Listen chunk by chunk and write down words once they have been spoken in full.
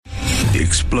the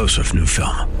explosive new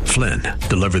film, Flynn,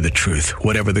 Deliver the Truth,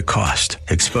 Whatever the Cost,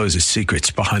 exposes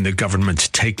secrets behind the government's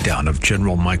takedown of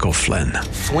General Michael Flynn.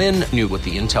 Flynn knew what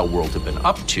the intel world had been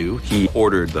up to. He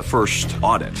ordered the first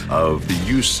audit of the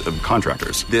use of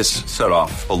contractors. This set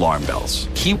off alarm bells.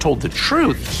 He told the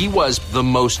truth. He was the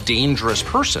most dangerous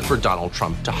person for Donald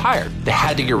Trump to hire. They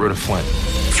had to get rid of Flynn.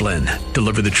 Flynn,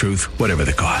 Deliver the Truth, Whatever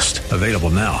the Cost. Available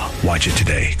now. Watch it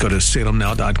today. Go to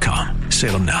salemnow.com.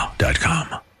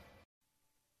 salemnow.com.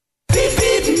 Beep,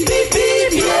 beep, beep,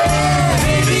 beep, yeah.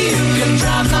 Baby, you can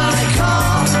drive my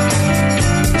car.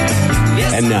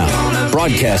 Yes, and now,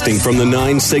 broadcasting from the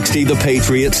 960 The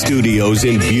Patriot Studios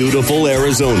in beautiful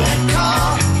Arizona,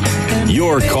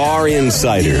 your Car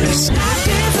Insiders.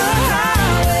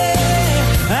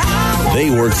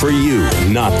 They work for you,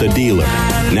 not the dealer.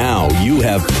 Now you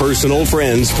have personal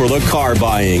friends for the car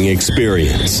buying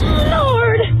experience.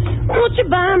 Lord, won't you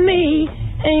buy me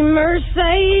a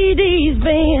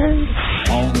Mercedes-Benz?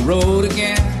 On the road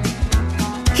again.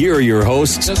 Here are your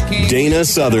hosts, Dana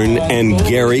Southern and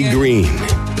Gary Green.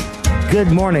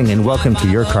 Good morning and welcome to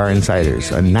Your Car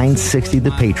Insiders on 960 The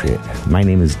Patriot. My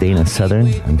name is Dana Southern.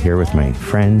 I'm here with my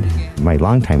friend, my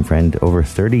longtime friend, over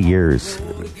 30 years.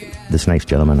 This nice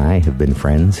gentleman and I have been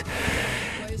friends.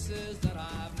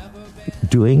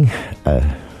 Doing,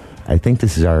 I think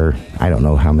this is our, I don't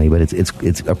know how many, but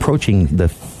it's approaching the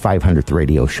 500th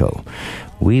radio show.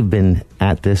 We've been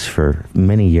at this for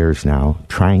many years now,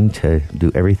 trying to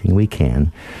do everything we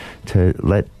can to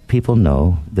let people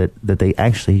know that they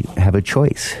actually have a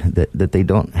choice, that they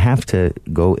don't have to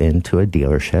go into a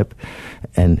dealership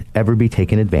and ever be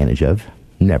taken advantage of.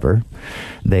 Never.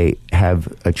 They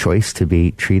have a choice to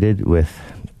be treated with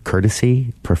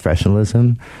courtesy,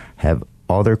 professionalism, have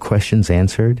all their questions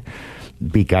answered,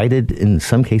 be guided in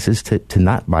some cases to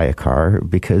not buy a car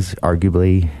because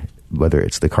arguably, whether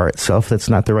it's the car itself that's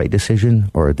not the right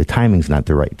decision or the timing's not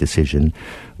the right decision,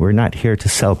 we're not here to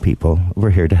sell people. We're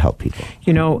here to help people.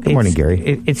 You know, good morning,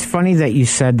 Gary. It's funny that you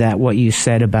said that, what you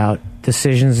said about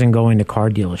decisions and going to car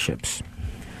dealerships.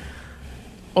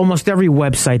 Almost every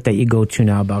website that you go to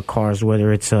now about cars,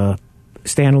 whether it's a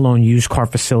standalone used car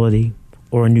facility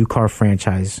or a new car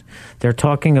franchise, they're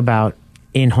talking about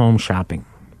in-home shopping.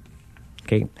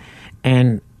 Okay?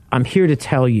 And I'm here to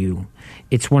tell you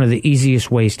it's one of the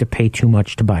easiest ways to pay too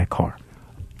much to buy a car.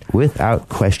 Without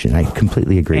question. I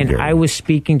completely agree. And Gary. I was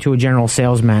speaking to a general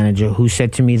sales manager who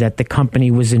said to me that the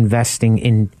company was investing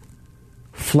in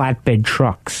flatbed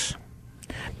trucks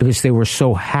because they were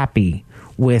so happy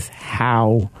with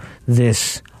how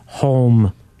this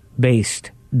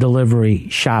home-based delivery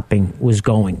shopping was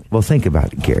going. Well, think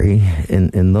about it, Gary.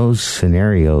 In those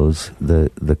scenarios,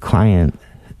 the client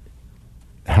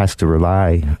has to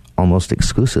rely almost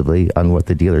exclusively on what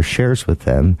the dealer shares with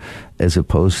them as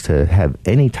opposed to have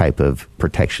any type of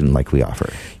protection like we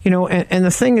offer. You know, and the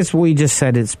thing is, we just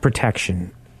said it's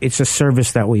protection. It's a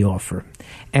service that we offer.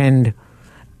 And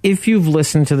if you've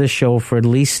listened to the show for at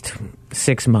least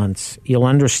 6 months, you'll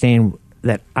understand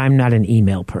that I'm not an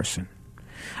email person.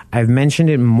 I've mentioned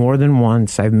it more than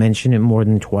once. I've mentioned it more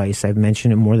than twice. I've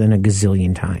mentioned it more than a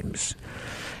gazillion times.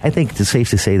 I think it's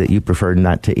safe to say that you prefer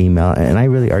not to email, and I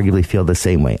really arguably feel the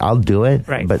same way. I'll do it,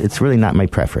 right, but it's really not my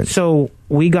preference. So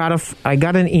I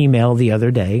got an email the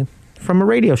other day from a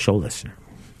radio show listener.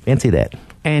 Fancy that.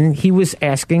 And he was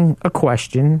asking a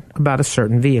question about a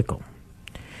certain vehicle.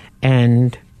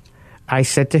 And I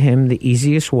said to him, the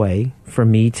easiest way for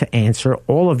me to answer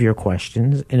all of your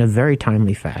questions in a very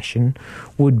timely fashion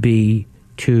would be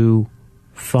to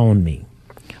phone me.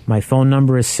 My phone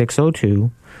number is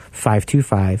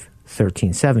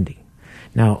 602-525-1370.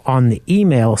 Now, on the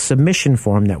email submission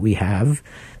form that we have,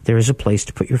 there is a place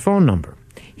to put your phone number.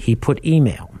 He put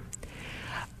email.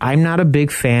 I'm not a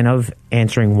big fan of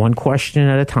answering one question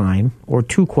at a time or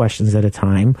two questions at a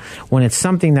time when it's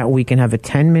something that we can have a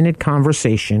 10-minute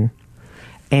conversation,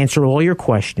 answer all your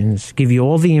questions, give you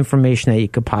all the information that you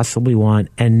could possibly want,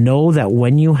 and know that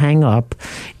when you hang up,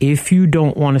 if you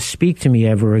don't want to speak to me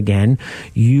ever again,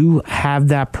 you have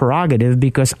that prerogative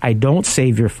because I don't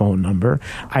save your phone number.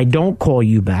 I don't call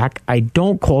you back. I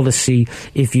don't call to see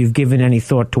if you've given any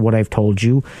thought to what I've told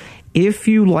you. If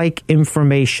you like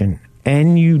information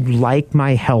and you like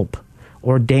my help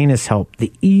or Dana's help,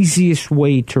 the easiest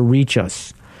way to reach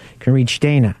us, you can reach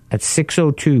Dana at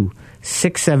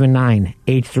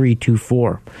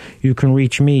 602-679-8324. You can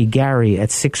reach me, Gary, at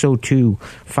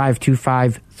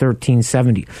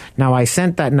 602-525-1370. Now, I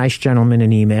sent that nice gentleman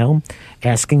an email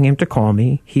asking him to call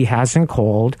me. He hasn't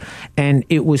called, and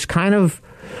it was kind of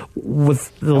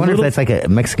with the I wonder if that's like a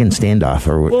Mexican standoff,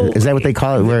 or is that what they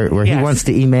call it, where yes, he wants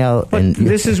to email? But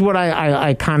this is what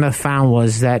I kind of found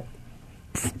was that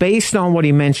based on what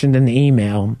he mentioned in the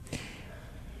email,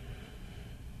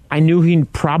 I knew he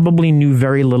probably knew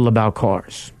very little about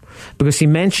cars, because he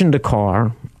mentioned a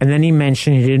car and then he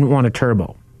mentioned he didn't want a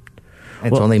turbo.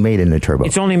 It's only made in a turbo.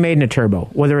 It's only made in a turbo,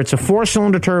 whether it's a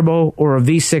 4-cylinder turbo or a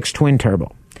V6 twin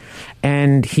turbo.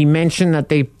 And he mentioned that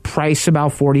they price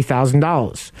about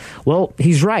 $40,000. Well,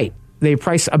 he's right. They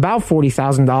price about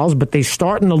 $40,000, but they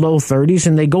start in the low 30s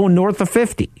and they go north of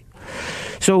 50.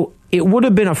 So it would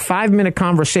have been a 5-minute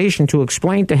conversation to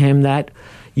explain to him that,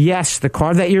 yes, the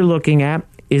car that you're looking at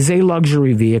is a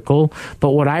luxury vehicle, but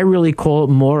what I really call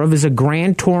it more of is a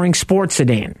grand touring sports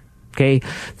sedan. Okay,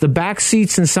 the back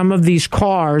seats in some of these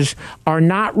cars are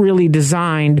not really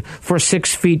designed for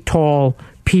 6 feet tall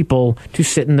people to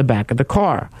sit in the back of the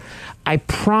car. I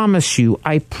promise you,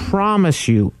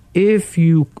 if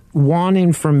you want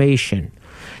information,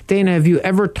 Dana, have you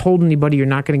ever told anybody you're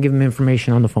not going to give them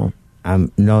information on the phone?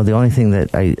 No, the only thing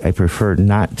that I prefer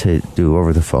not to do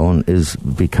over the phone is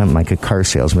become like a car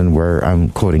salesman where I'm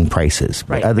quoting prices.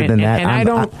 But other than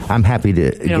that, I'm happy to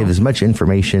give as much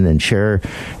information and share.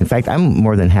 In fact, I'm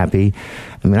more than happy.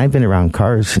 I mean, I've been around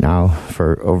cars now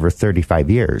for over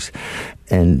 35 years.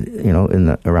 And,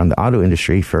 around the auto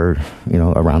industry for,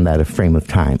 around that frame of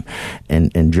time.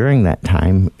 And during that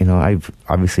time, I've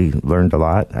obviously learned a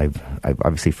lot. I've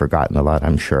obviously forgotten a lot,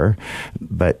 I'm sure.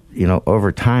 But,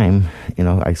 over time,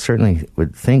 I certainly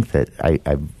would think that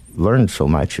I've learned so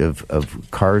much of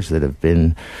cars that have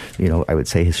been, I would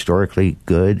say historically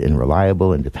good and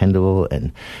reliable and dependable.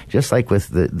 And just like with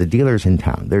the dealers in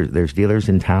town, there's dealers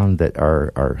in town that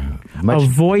are much...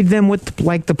 Avoid them with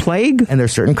like the plague? And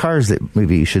there's certain cars that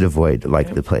maybe you should avoid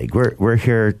like the plague. We're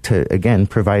here to, again,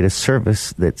 provide a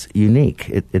service that's unique.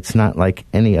 It's not like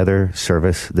any other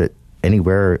service that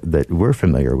anywhere that we're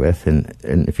familiar with, and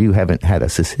if you haven't had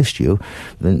us assist you,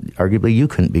 then arguably you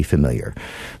couldn't be familiar.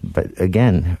 But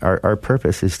again, our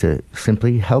purpose is to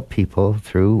simply help people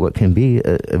through what can be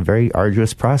a very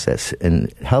arduous process,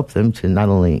 and help them to not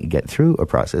only get through a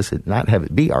process and not have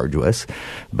it be arduous,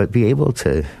 but be able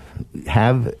to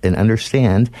have and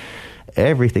understand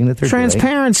everything that they're doing.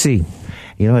 Transparency.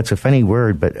 It's a funny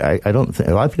word, but I don't think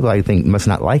a lot of people, I think, must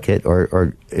not like it,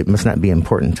 or it must not be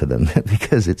important to them,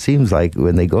 because it seems like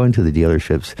when they go into the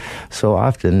dealerships, so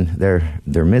often they're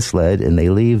misled and they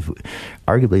leave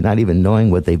arguably not even knowing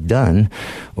what they've done,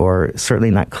 or certainly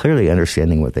not clearly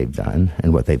understanding what they've done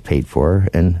and what they've paid for.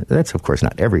 And that's, of course,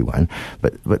 not everyone,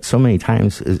 but so many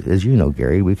times, as you know,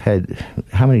 Gary, we've had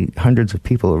how many hundreds of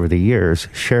people over the years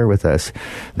share with us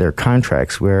their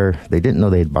contracts where they didn't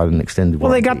know they had bought an extended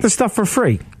warranty. Well, they got the stuff for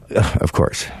free. Of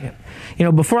course. Yeah.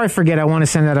 Before I forget, I want to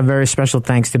send out a very special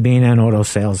thanks to B&N Auto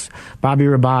Sales. Bobby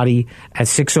Rabati at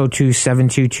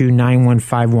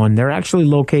 602-722-9151. They're actually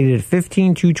located at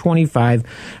 15225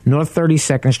 North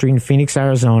 32nd Street in Phoenix,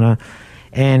 Arizona.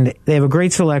 And they have a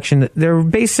great selection. They're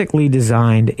basically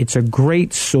designed, it's a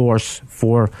great source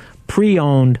for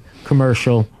pre-owned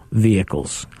commercial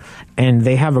vehicles. And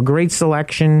they have a great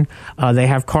selection. They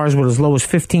have cars with as low as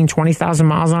 20,000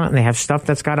 miles on it, and they have stuff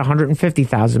that's got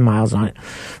 150,000 miles on it.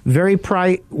 Very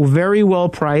well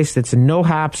priced. It's a no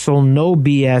hassle, no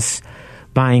BS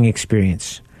buying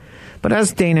experience. But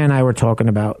as Dana and I were talking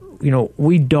about,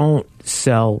 we don't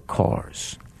sell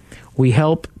cars. We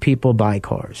help people buy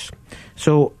cars.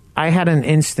 So I had an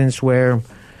instance where,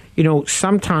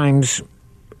 sometimes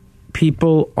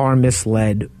people are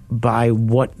misled by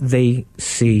what they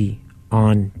see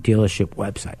on dealership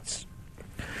websites.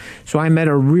 So I met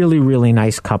a really, really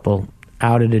nice couple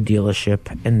out at a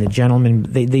dealership, and the gentleman,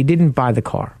 they didn't buy the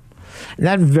car. And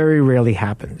that very rarely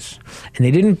happens. And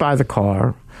they didn't buy the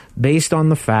car based on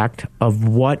the fact of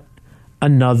what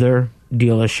another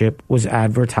dealership was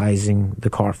advertising the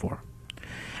car for.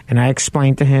 And I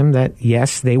explained to him that,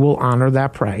 yes, they will honor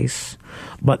that price,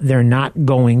 but they're not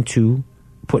going to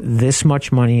put this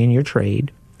much money in your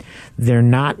trade. They're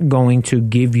not going to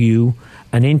give you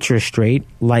an interest rate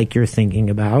like you're thinking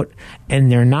about, and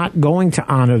they're not going to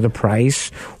honor the price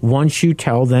once you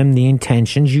tell them the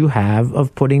intentions you have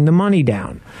of putting the money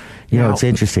down. It's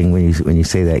interesting when you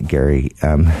say that, Gary.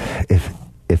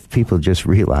 If people just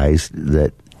realized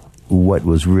that what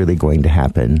was really going to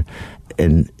happen,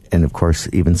 and of course,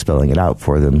 even spelling it out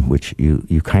for them, which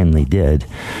you kindly did,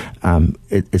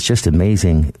 it's just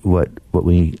amazing what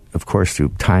we, of course, through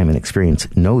time and experience,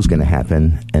 know is going to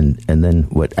happen, and then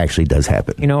what actually does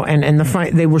happen.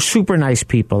 They were super nice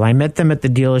people. I met them at the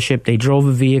dealership. They drove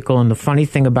a vehicle, and the funny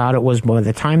thing about it was, by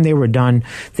the time they were done,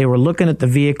 they were looking at the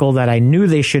vehicle that I knew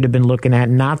they should have been looking at,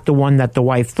 not the one that the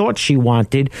wife thought she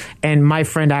wanted, and my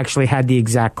friend actually had the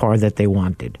exact car that they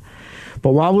wanted.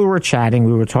 But while we were chatting,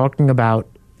 we were talking about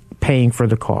paying for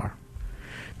the car.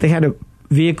 They had a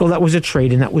vehicle that was a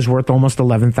trade-in that was worth almost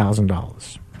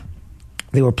 $11,000.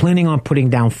 They were planning on putting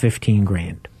down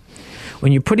 $15,000.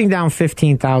 When you're putting down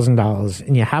 $15,000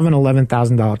 and you have an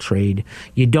 $11,000 trade,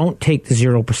 you don't take the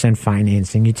 0%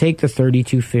 financing. You take the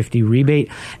 $3,250 rebate,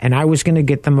 and I was going to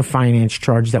get them a finance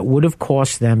charge that would have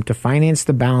cost them to finance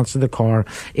the balance of the car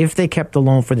if they kept the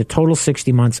loan for the total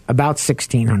 60 months, about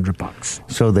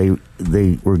 $1,600. So they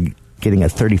were getting a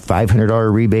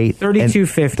 $3,500 rebate.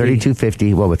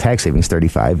 $3,250. Well, with tax savings,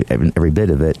 $35, every bit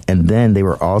of it. And then they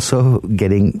were also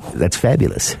getting, that's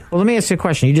fabulous. Well, let me ask you a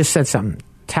question. You just said something.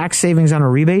 Tax savings on a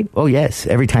rebate? Oh, yes.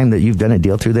 Every time that you've done a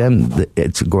deal through them,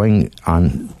 it's going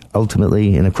on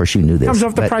ultimately, and of course you knew this. It comes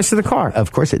off the price of the car.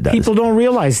 Of course it does. People don't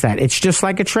realize that. It's just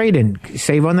like a trade-in.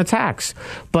 Save on the tax.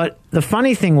 But the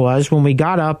funny thing was, when we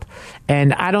got up,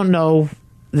 and I don't know,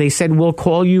 they said, we'll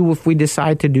call you if we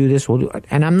decide to do this. We'll do it.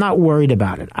 And I'm not worried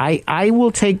about it. I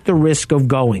will take the risk of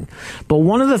going. But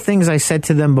one of the things I said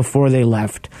to them before they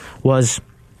left was,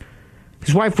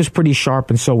 his wife was pretty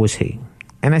sharp and so was he.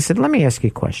 And I said, let me ask you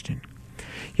a question.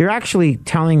 You're actually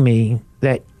telling me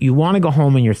that you want to go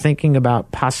home and you're thinking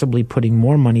about possibly putting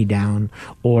more money down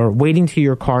or waiting till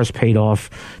your car's paid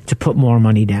off to put more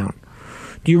money down.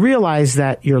 Do you realize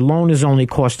that your loan is only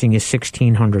costing you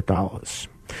 $1,600?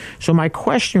 So my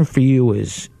question for you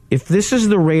is, if this is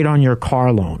the rate on your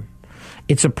car loan,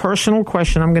 it's a personal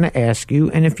question I'm going to ask you,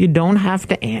 and if you don't have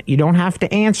to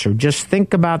answer. Just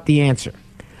think about the answer.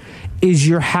 Is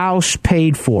your house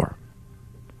paid for?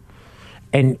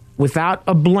 And without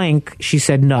a blink, she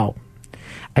said no.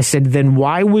 I said, then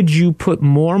why would you put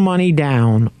more money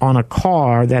down on a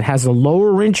car that has a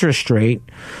lower interest rate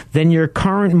than your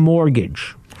current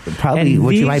mortgage? Probably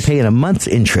what you might pay in a month's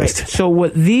interest. Right. So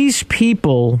what these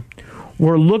people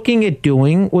were looking at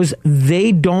doing was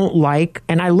they don't like,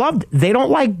 and I loved it, they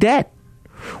don't like debt.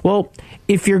 Well,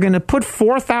 if you're going to put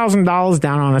 $4,000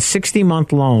 down on a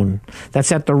 60-month loan,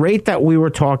 that's at the rate that we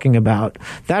were talking about,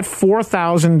 that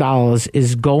 $4,000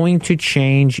 is going to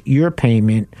change your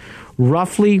payment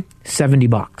roughly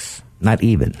 $70. Not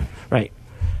even. Right.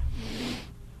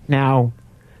 Now,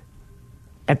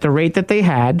 at the rate that they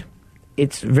had,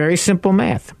 it's very simple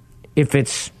math. If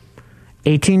it's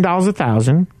 $18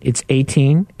 $1,000, it's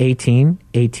 18, 18,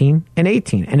 18, and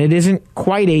 18. And it isn't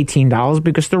quite $18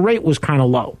 because the rate was kind of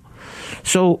low.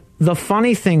 So the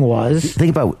funny thing was... Think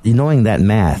about knowing that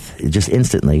math just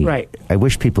instantly. Right. I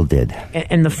wish people did.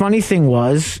 And the funny thing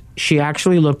was, she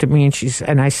actually looked at me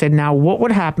and I said, now what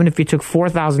would happen if you took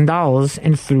 $4,000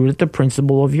 and threw it at the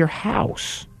principal of your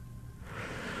house?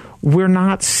 We're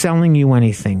not selling you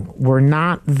anything. We're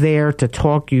not there to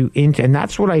talk you into, and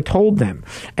that's what I told them.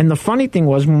 And the funny thing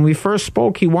was, when we first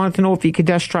spoke, he wanted to know if he could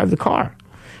test drive the car.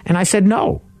 And I said,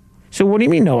 no. So what do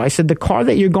you mean no? I said, the car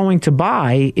that you're going to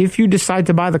buy, if you decide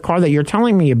to buy the car that you're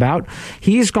telling me about,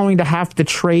 he's going to have to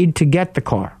trade to get the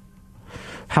car.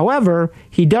 However,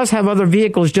 he does have other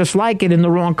vehicles just like it in the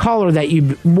wrong color that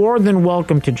you're more than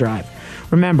welcome to drive.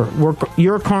 Remember,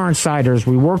 you're car insiders.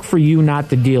 We work for you, not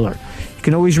the dealer. You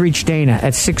can always reach Dana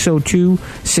at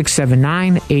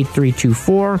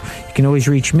 602-679-8324. You can always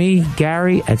reach me,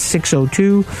 Gary, at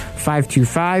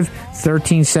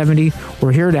 602-525-1370.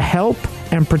 We're here to help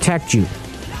and protect you.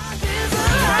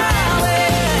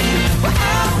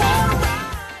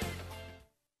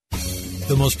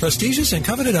 The most prestigious and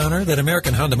coveted honor that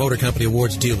American Honda Motor Company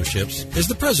awards dealerships is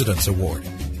the President's Award.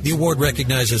 The award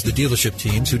recognizes the dealership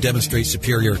teams who demonstrate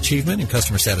superior achievement in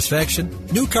customer satisfaction,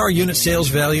 new car unit sales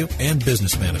value, and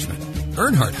business management.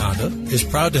 Earnhardt Honda is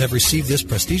proud to have received this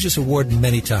prestigious award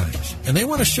many times, and they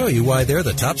want to show you why they're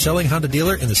the top-selling Honda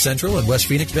dealer in the Central and West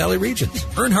Phoenix Valley regions.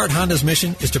 Earnhardt Honda's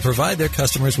mission is to provide their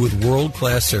customers with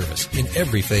world-class service in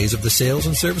every phase of the sales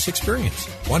and service experience.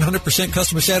 100%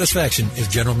 customer satisfaction is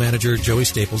General Manager Joey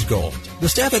Staples' goal. The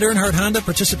staff at Earnhardt Honda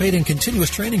participate in continuous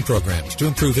training programs to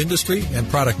improve industry and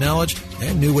product knowledge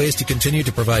and new ways to continue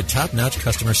to provide top-notch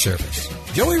customer service.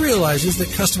 Joey realizes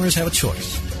that customers have a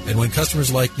choice, and when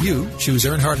customers like you choose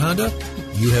Earnhardt Honda,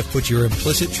 you have put your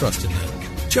implicit trust in them.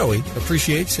 Joey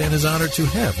appreciates and is honored to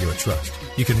have your trust.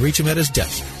 You can reach him at his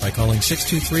desk by calling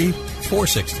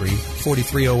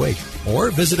 623-463-4308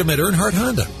 or visit him at Earnhardt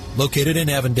Honda, located in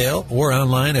Avondale, or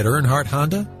online at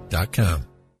earnhardthonda.com.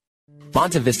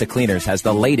 Monta Vista Cleaners has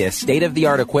the latest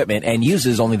state-of-the-art equipment and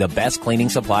uses only the best cleaning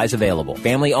supplies available.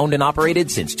 Family owned and operated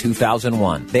since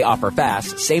 2001. They offer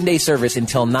fast, same-day service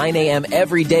until 9 a.m.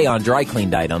 every day on dry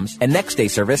cleaned items and next-day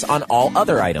service on all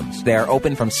other items. They are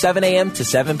open from 7 a.m. to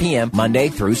 7 p.m. Monday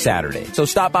through Saturday. So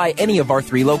stop by any of our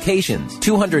 3 locations,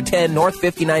 210 North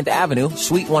 59th Avenue,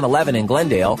 Suite 111 in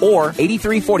Glendale, or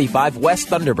 8345 West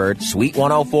Thunderbird, Suite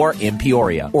 104 in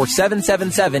Peoria, or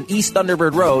 777 East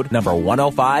Thunderbird Road, number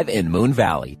 105 in Moon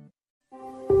Valley.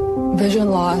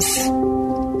 Vision loss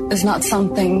is not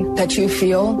something that you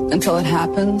feel until it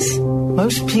happens.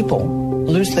 Most people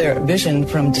lose their vision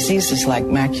from diseases like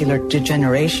macular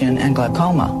degeneration and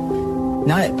glaucoma,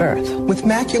 not at birth. With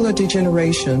macular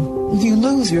degeneration, you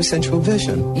lose your central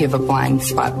vision. You have a blind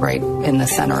spot right in the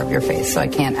center of your face, so I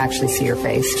can't actually see your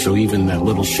face. So even that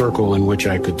little circle in which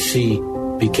I could see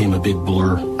became a big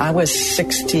blur. I was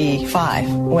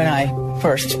 65 when I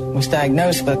first was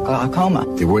diagnosed with glaucoma.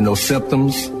 There were no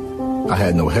symptoms. I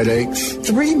had no headaches.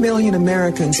 3 million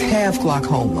Americans have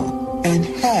glaucoma, and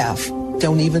half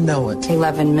don't even know it.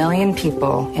 11 million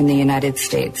people in the United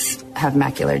States have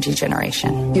macular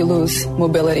degeneration. You lose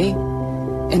mobility,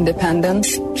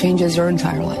 independence, changes your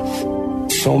entire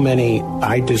life. So many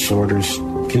eye disorders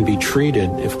can be treated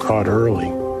if caught early.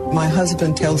 My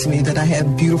husband tells me that I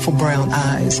have beautiful brown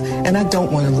eyes, and I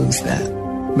don't want to lose that.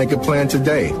 Make a plan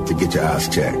today to get your eyes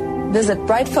checked. Visit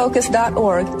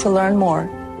brightfocus.org to learn more.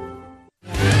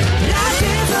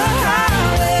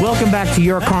 Welcome back to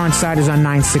Your Car Insiders on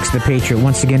 960 The Patriot.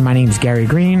 Once again, my name is Gary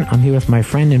Green. I'm here with my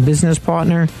friend and business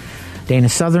partner, Dana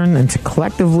Southern, and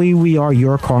collectively we are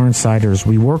Your Car Insiders.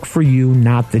 We work for you,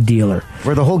 not the dealer.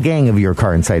 We're the whole gang of Your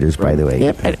Car Insiders, by the way.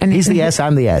 Yep. And he's the S,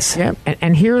 I'm the S. Yep.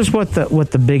 And here's what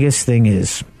the biggest thing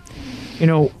is. You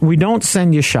know, we don't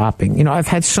send you shopping. You know, I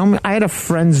had a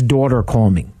friend's daughter call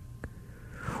me,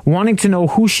 wanting to know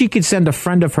who she could send a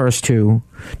friend of hers to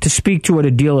speak to at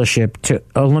a dealership to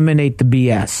eliminate the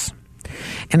BS.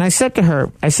 And I said to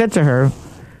her,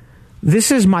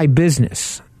 this is my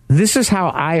business. This is how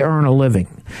I earn a living.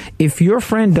 If your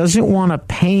friend doesn't want to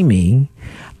pay me,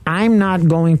 I'm not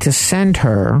going to send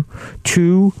her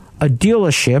to a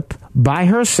dealership by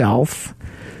herself,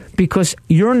 because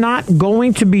you're not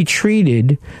going to be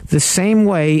treated the same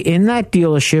way in that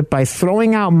dealership by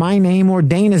throwing out my name or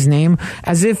Dana's name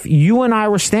as if you and I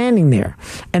were standing there.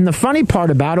 And the funny part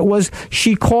about it was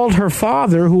she called her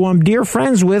father, who I'm dear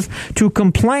friends with, to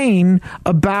complain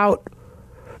about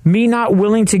me not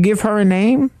willing to give her a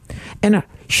name. And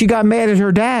she got mad at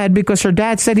her dad because her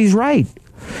dad said he's right.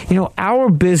 You know,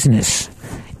 our business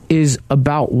is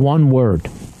about one word.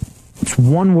 It's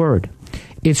one word.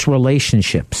 It's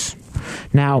relationships.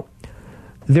 Now,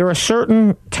 there are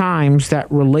certain times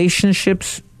that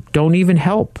relationships don't even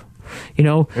help. You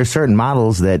know, there's certain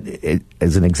models that,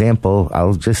 as an example,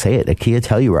 I'll just say it: a Kia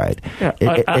Telluride. Yeah,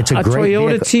 it's a great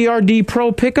Toyota vehicle. TRD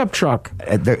Pro pickup truck.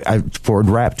 Ford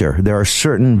Raptor. There are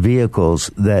certain vehicles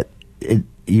that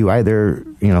you either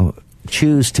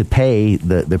choose to pay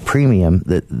the premium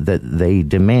that they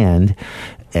demand.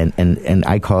 And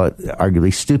I call it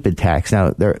arguably stupid tax. Now,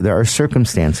 there are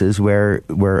circumstances where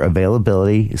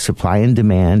availability, supply and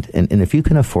demand, and if you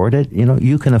can afford it,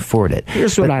 you can afford it.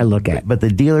 Here's what I look at. But the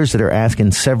dealers that are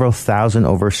asking several thousand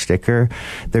over sticker,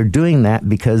 they're doing that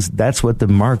because that's what the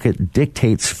market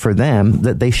dictates for them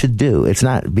that they should do. It's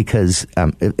not because,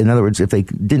 in other words, if they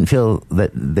didn't feel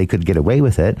that they could get away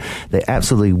with it, they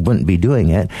absolutely wouldn't be doing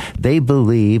it. They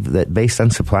believe that based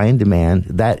on supply and demand,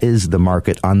 that is the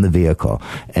market on the vehicle.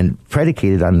 And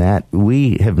predicated on that,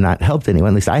 we have not helped anyone.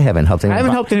 At least I haven't helped anyone. I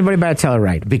haven't helped anybody buy a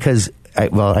Telluride. Because,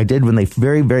 I did when they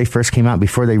very, very first came out,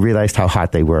 before they realized how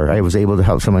hot they were. I was able to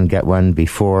help someone get one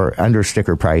under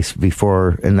sticker price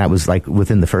and that was like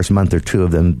within the first month or two of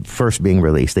them first being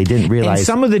released. They didn't realize. And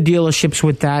some of the dealerships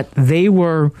with that, they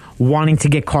were wanting to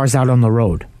get cars out on the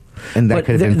road. And that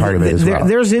could have been part of it as well.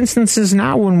 There's instances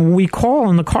now when we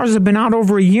call and the cars have been out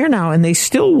over a year now and they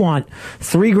still want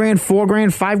 $3,000,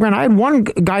 $4,000, $5,000. I had one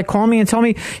guy call me and tell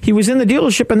me he was in the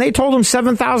dealership and they told him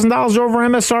 $7,000 over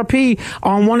MSRP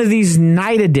on one of these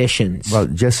night editions. Well,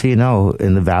 just so you know,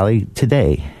 in the Valley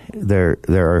today, there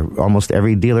are almost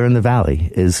every dealer in the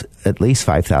Valley is at least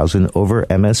 $5,000 over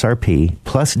MSRP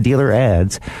plus dealer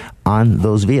ads on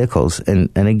those vehicles. And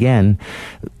again,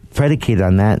 predicated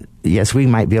on that, yes, we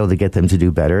might be able to get them to do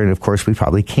better, and of course we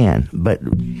probably can. But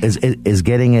is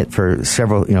getting it for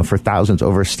several, for thousands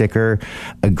over sticker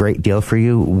a great deal for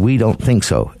you? We don't think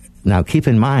so. Now, keep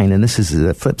in mind, and this is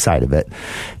the flip side of it,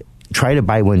 try to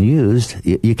buy one used,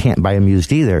 you can't buy them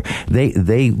used either.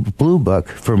 They blue book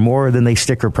for more than they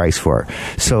sticker price for.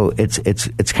 So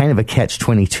it's kind of a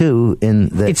catch-22 in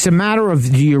that. It's a matter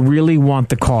of, do you really want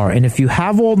the car? And if you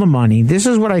have all the money, this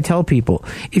is what I tell people.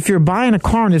 If you're buying a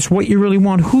car and it's what you really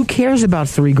want, who cares about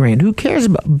 $3,000? Who cares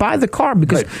about, buy the car?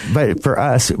 Because but for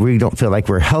us, we don't feel like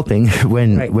we're helping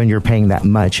when you're paying that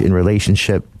much in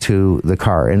relationship to the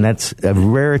car. And that's a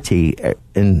rarity.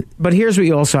 But here's what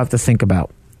you also have to think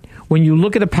about. When you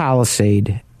look at a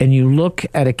Palisade and you look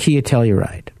at a Kia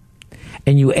Telluride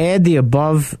and you add the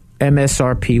above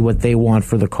MSRP, what they want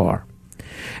for the car,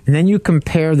 and then you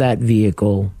compare that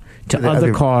vehicle to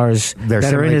other cars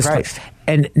that are in this price,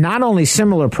 and not only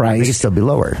similar price, they can still be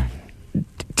lower,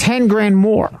 $10,000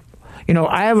 more. You know,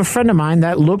 I have a friend of mine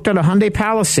that looked at a Hyundai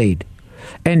Palisade,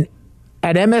 and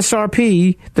at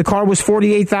MSRP, the car was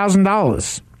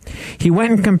 $48,000. He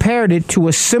went and compared it to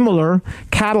a similar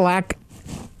Cadillac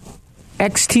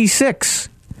XT6.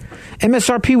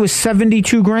 MSRP was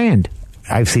 $72,000.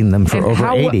 I've seen them for over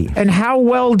 $80,000. And how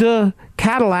well do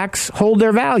Cadillacs hold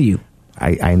their value?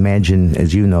 I imagine,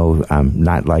 as you know,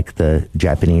 not like the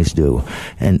Japanese do.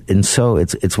 And so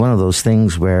it's one of those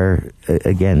things where,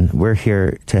 again, we're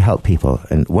here to help people.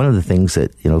 And one of the things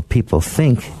that, people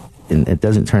think, and it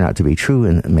doesn't turn out to be true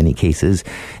in many cases,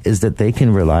 is that they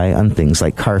can rely on things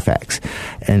like Carfax.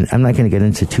 And I'm not going to get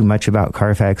into too much about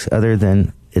Carfax other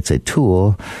than it's a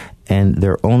tool, and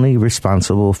they're only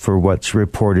responsible for what's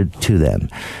reported to them.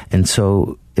 And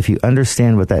so if you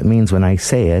understand what that means when I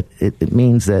say it, it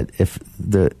means that if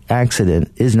the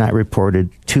accident is not reported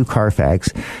to Carfax,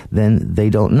 then they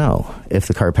don't know. If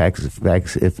the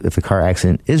if the car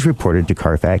accident is reported to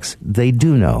Carfax, they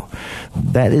do know.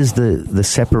 That is the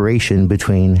separation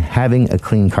between having a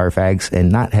clean Carfax and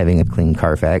not having a clean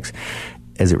Carfax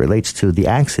as it relates to the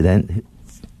accident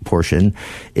portion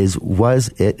is, was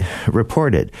it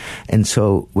reported? And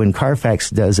so when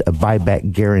Carfax does a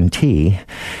buyback guarantee,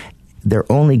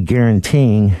 they're only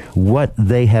guaranteeing what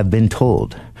they have been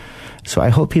told. So I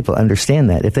hope people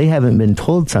understand that. If they haven't been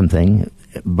told something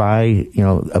by,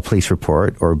 a police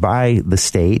report or by the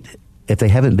state, if they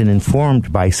haven't been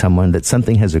informed by someone that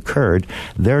something has occurred,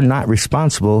 they're not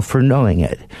responsible for knowing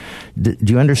it. Do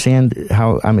you understand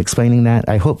how I'm explaining that?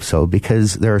 I hope so,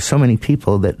 because there are so many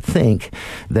people that think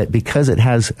that because it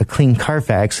has a clean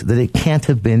Carfax, that it can't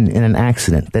have been in an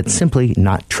accident. That's simply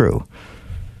not true.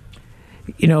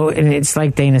 And it's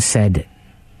like Dana said,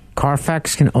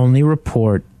 Carfax can only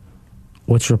report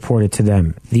what's reported to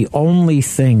them. The only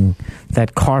thing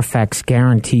that Carfax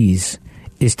guarantees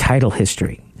is title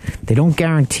history. They don't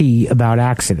guarantee about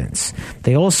accidents.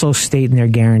 They also state in their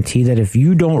guarantee that if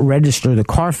you don't register the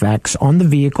Carfax on the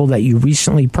vehicle that you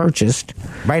recently purchased,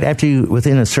 right after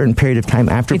within a certain period of time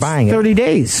after buying it, 30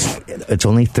 days. It's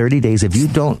only 30 days. If you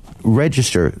don't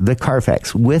register the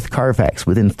Carfax with Carfax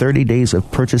within 30 days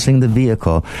of purchasing the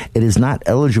vehicle, it is not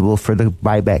eligible for the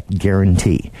buyback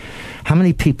guarantee. How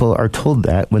many people are told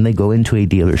that when they go into a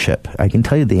dealership? I can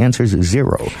tell you the answer is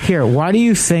 0. Here, why do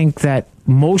you think that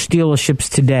most dealerships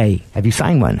today... Have you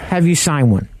signed one? Have you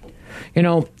signed one?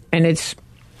 And it's...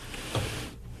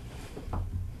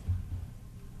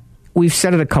 We've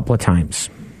said it a couple of times.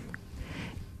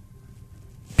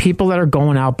 People that are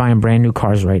going out buying brand new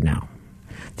cars right now,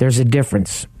 there's a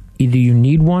difference. Either you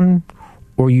need one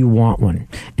or you want one.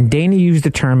 And Dana used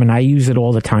the term, and I use it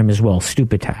all the time as well,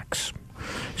 stupid tax.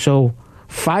 So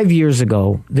 5 years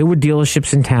ago, there were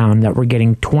dealerships in town that were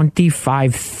getting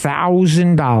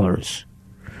 $25,000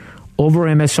 over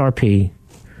MSRP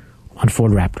on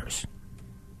Ford Raptors.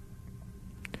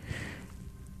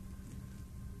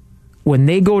 When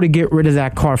they go to get rid of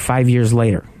that car 5 years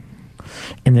later,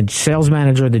 and the sales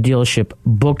manager of the dealership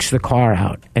books the car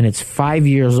out, and it's 5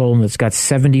 years old and it's got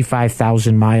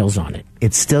 75,000 miles on it.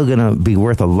 It's still going to be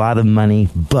worth a lot of money,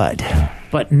 but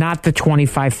not the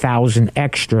 $25,000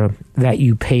 extra that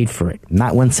you paid for it.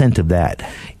 Not 1 cent of that.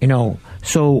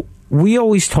 So we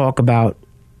always talk about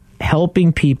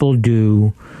helping people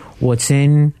do what's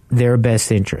in their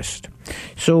best interest.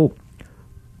 So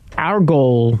our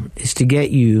goal is to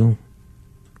get you...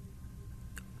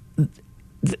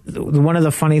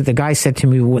 The guy said to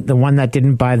me, the one that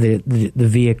didn't buy the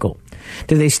vehicle,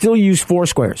 do they still use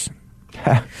Foursquares?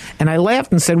 And I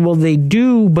laughed and said, well, they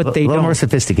do, but they don't. A little more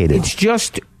sophisticated. It's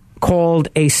just called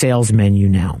a sales menu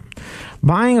now.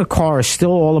 Buying a car is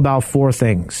still all about 4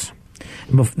 things.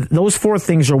 Those 4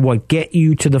 things are what get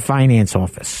you to the finance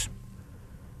office.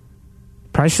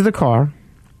 Price of the car,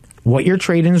 what your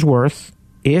trade-in's worth,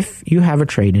 if you have a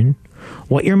trade-in,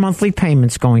 what your monthly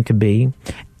payment's going to be,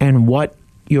 and what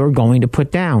you're going to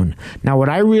put down. Now, what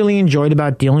I really enjoyed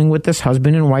about dealing with this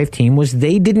husband and wife team was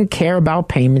they didn't care about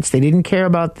payments. They didn't care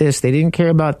about this. They didn't care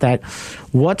about that.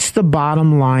 What's the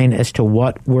bottom line as to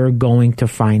what we're going to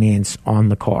finance on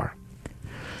the car?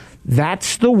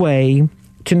 That's the way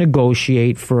to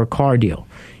negotiate for a car deal.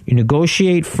 You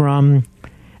negotiate from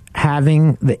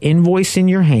having the invoice in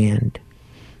your hand.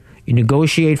 You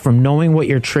negotiate from knowing what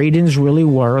your trade-in's really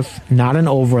worth, not an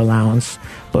over-allowance.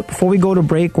 But before we go to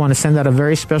break, I want to send out a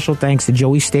very special thanks to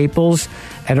Joey Staples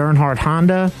at Earnhardt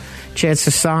Honda, Chad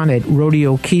Sasson at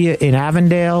Rodeo Kia in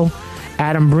Avondale,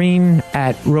 Adam Breen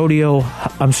at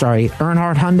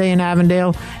Earnhardt Hyundai in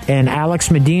Avondale, and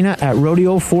Alex Medina at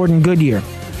Rodeo Ford in Goodyear.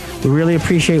 We really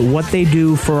appreciate what they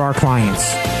do for our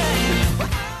clients.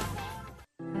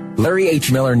 Larry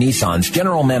H. Miller Nissan's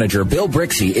General Manager Bill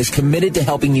Brixey is committed to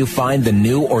helping you find the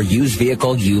new or used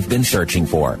vehicle you've been searching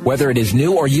for. Whether it is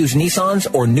new or used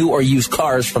Nissans or new or used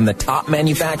cars from the top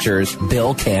manufacturers,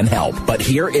 Bill can help. But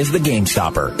here is the game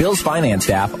stopper. Bill's finance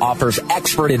staff offers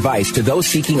expert advice to those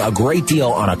seeking a great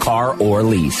deal on a car or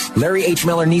lease. Larry H.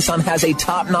 Miller Nissan has a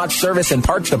top-notch service and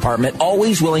parts department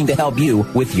always willing to help you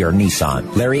with your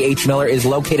Nissan. Larry H. Miller is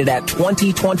located at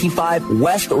 2025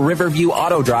 West Riverview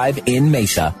Auto Drive in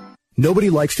Mesa. Nobody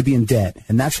likes to be in debt,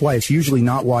 and that's why it's usually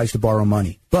not wise to borrow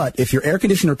money. But if your air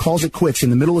conditioner calls it quits in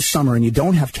the middle of summer and you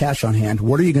don't have cash on hand,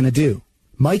 what are you going to do?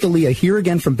 Mike Aaliyah here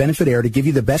again from Benefit Air to give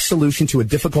you the best solution to a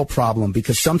difficult problem,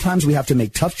 because sometimes we have to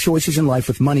make tough choices in life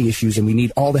with money issues and we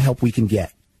need all the help we can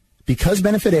get. Because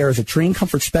Benefit Air is a trained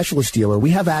comfort specialist dealer,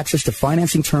 we have access to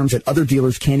financing terms that other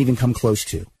dealers can't even come close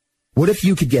to. What if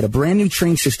you could get a brand new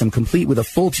train system complete with a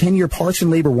full 10-year parts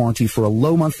and labor warranty for a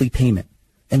low monthly payment?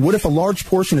 And what if a large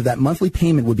portion of that monthly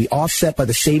payment would be offset by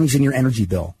the savings in your energy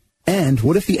bill? And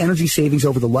what if the energy savings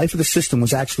over the life of the system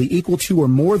was actually equal to or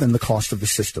more than the cost of the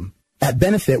system? At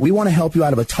Benefit, we want to help you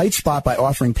out of a tight spot by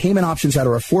offering payment options that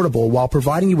are affordable while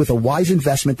providing you with a wise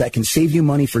investment that can save you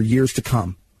money for years to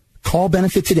come. Call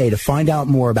Benefit today to find out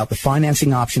more about the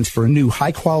financing options for a new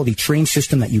high-quality train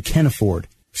system that you can afford.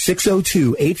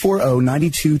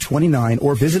 602-840-9229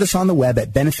 or visit us on the web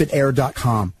at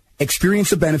benefitair.com. Experience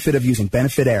the benefit of using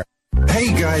Benefit Air. Hey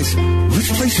guys,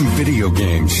 let's play some video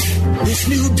games. This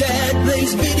new dad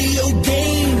plays video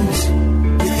games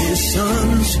with his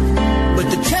sons, but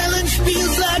the challenge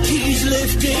feels like he's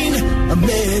lifting a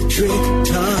metric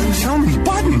ton. How many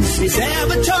buttons? His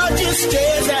avatar just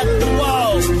stares at the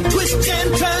walls, twists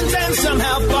and turns and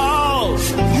somehow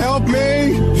falls. Help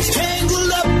me! He's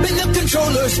tangled up in the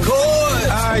controller's cord.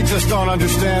 I just don't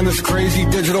understand this crazy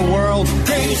digital world.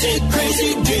 Crazy,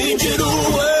 crazy digital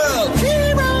world.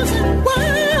 Heroes and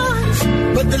worlds.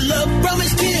 But the love from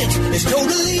his kids is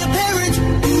totally apparent.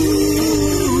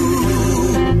 Ooh.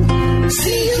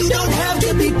 See, you don't have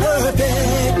to be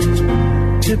perfect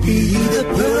to be the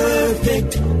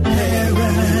perfect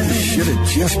parent. You should have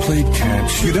just played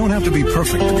catch. You don't have to be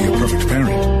perfect to be a perfect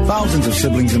parent. Thousands of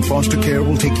siblings in foster care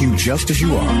will take you just as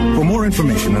you are. For more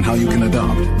information on how you can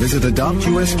adopt, visit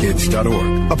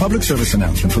adoptuskids.org. A public service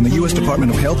announcement from the U.S.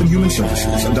 Department of Health and Human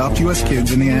Services, Adopt U.S.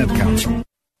 Kids, and the Ad Council.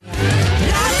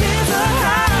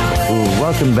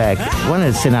 Welcome back. I want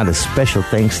to send out a special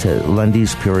thanks to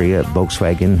Lundy's Peoria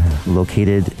Volkswagen,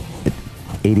 located at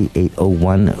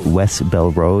 8801 West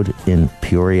Bell Road in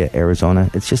Peoria,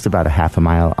 Arizona. It's just about a half a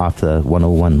mile off the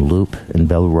 101 loop in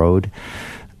Bell Road.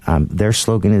 Their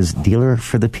slogan is "Dealer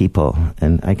for the People,"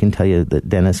 and I can tell you that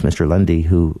Dennis, Mr. Lundy,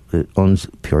 who owns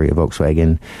Peoria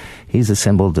Volkswagen, he's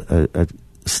assembled a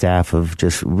staff of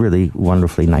just really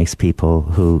wonderfully nice people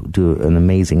who do an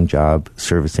amazing job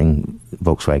servicing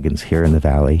Volkswagens here in the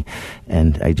Valley.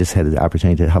 And I just had the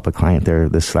opportunity to help a client there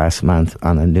this last month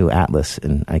on a new Atlas,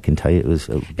 and I can tell you it was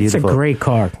a beautiful. It's a great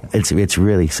car. It's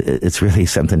really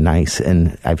something nice,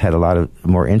 and I've had a lot of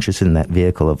more interest in that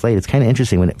vehicle of late. It's kind of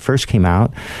interesting. When it first came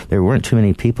out, there weren't too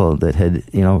many people that had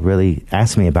really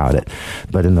asked me about it,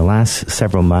 but in the last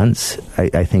several months,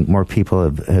 I think more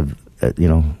people have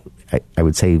I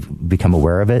would say become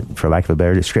aware of it, for lack of a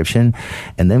better description.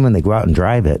 And then when they go out and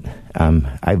drive it,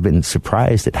 I've been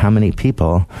surprised at how many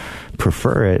people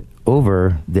prefer it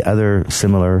over the other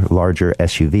similar larger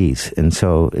SUVs. And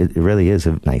so it really is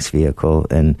a nice vehicle.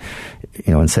 And,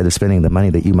 instead of spending the money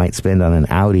that you might spend on an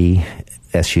Audi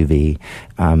SUV,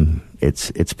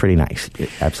 it's pretty nice.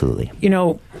 Absolutely.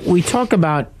 We talk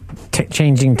about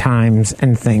changing times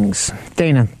and things.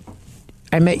 Dana,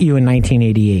 I met you in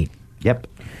 1988. Yep.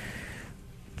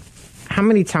 How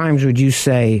many times would you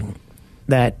say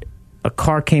that a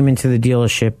car came into the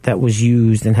dealership that was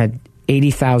used and had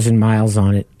 80,000 miles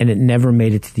on it, and it never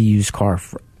made it to the used car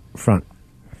front?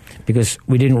 Because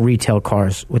we didn't retail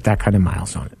cars with that kind of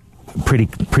miles on it.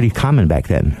 pretty common back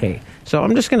then. Okay, so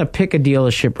I'm just going to pick a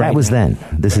dealership right now. That was then.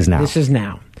 This is now. This is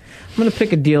now. I'm going to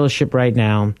pick a dealership right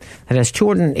now that has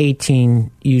 218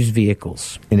 used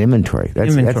vehicles in inventory.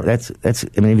 That's. I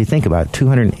mean, if you think about it,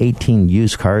 218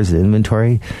 used cars in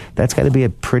inventory, that's got to be a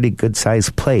pretty good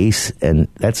sized place, and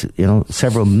that's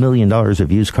several $1 million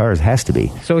of used cars has to be.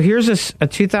 So here's a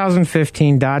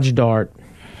 2015 Dodge Dart.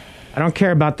 I don't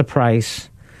care about the price,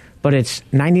 but it's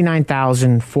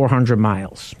 99,400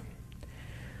 miles.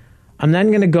 I'm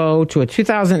then going to go to a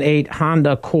 2008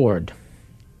 Honda Accord.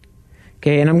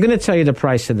 Okay, and I'm going to tell you the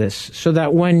price of this so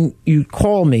that when you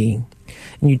call me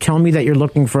and you tell me that you're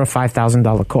looking for a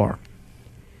 $5,000 car.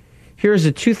 Here's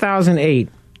a 2008.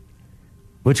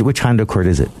 Which Honda Accord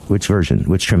is it? Which version?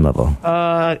 Which trim level?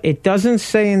 It doesn't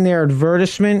say in their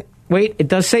advertisement. Wait, it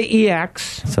does say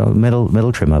EX. So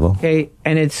middle trim level. Okay,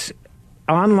 and it's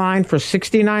online for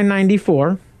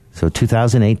 $69.94. So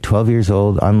 2008, 12 years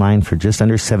old, online for just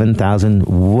under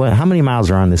 $7,000. How many miles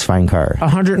are on this fine car?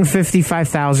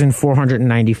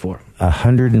 155,494.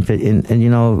 150,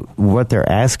 and what they're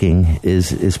asking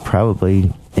is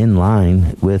probably in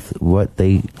line with what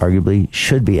they arguably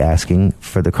should be asking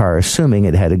for the car, assuming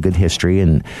it had a good history.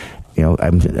 And I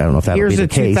don't know if that would be the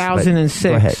case. Here's a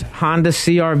 2006 Honda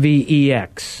CR-V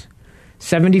EX,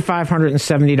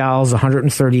 $7,570,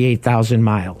 138,000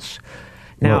 miles.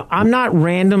 Now, I'm not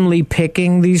randomly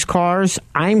picking these cars.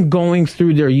 I'm going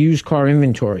through their used car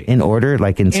inventory. In order,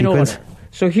 like in sequence? Order.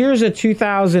 So here's a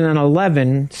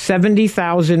 2011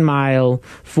 70,000-mile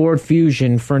Ford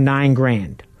Fusion for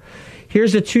 $9,000.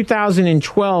 Here's a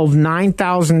 2012 $9,000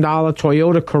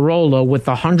 Toyota Corolla with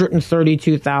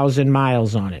 132,000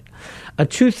 miles on it. A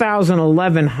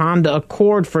 2011 Honda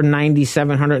Accord for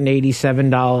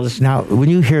 $9,787. Now,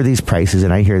 when you hear these prices,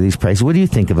 and I hear these prices, what do you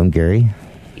think of them, Gary?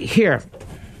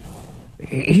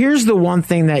 Here's the one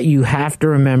thing that you have to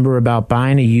remember about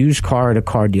buying a used car at a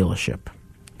car dealership.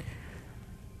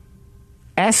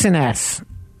 S&S,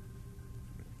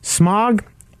 smog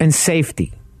and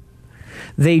safety.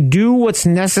 They do what's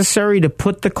necessary to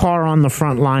put the car on the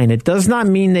front line. It does not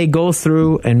mean they go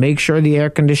through and make sure the air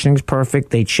conditioning is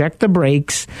perfect. They check the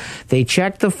brakes. They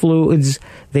check the fluids.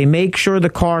 They make sure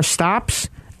the car stops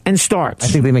and starts. I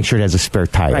think they make sure it has a spare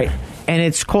tire. Right. And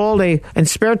it's called and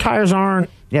spare tires aren't.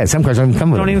 Yeah, some cars don't even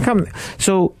come with them. Don't even come.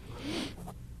 So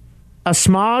a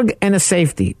smog and a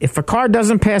safety. If a car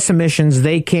doesn't pass emissions,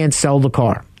 they can't sell the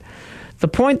car. The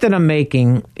point that I'm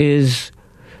making is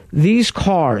these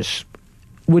cars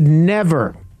would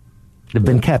never have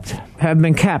been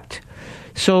kept.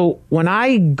 So when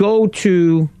I go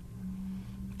to...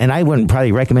 And I wouldn't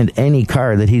probably recommend any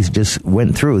car that he's just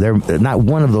went through. Not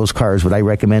one of those cars would I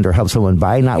recommend or help someone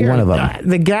buy. Not one of them.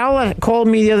 The gal that called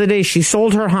me the other day, she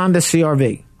sold her Honda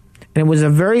CR-V. And it was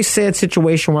a very sad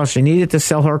situation where she needed to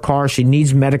sell her car. She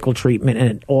needs medical treatment,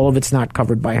 and all of it's not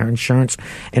covered by her insurance,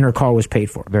 and her car was paid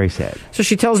for. Very sad. So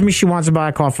she tells me she wants to buy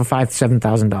a car for $5,000 to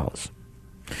 $7,000.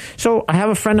 So I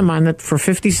have a friend of mine that for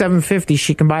 $5,750,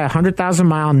 she can buy a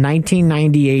 100,000-mile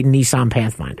 1998 Nissan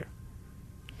Pathfinder.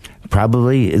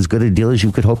 Probably as good a deal as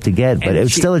you could hope to get, but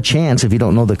it's still a chance if you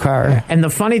don't know the car. And the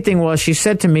funny thing was, she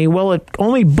said to me, well, it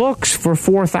only books for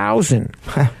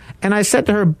 $4,000. And I said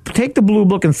to her, take the blue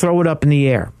book and throw it up in the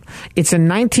air. It's a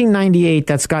 1998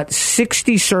 that's got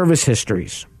 60 service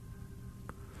histories.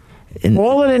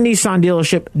 All at a Nissan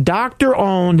dealership, doctor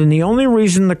owned, and the only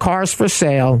reason the car's for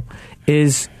sale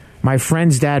is my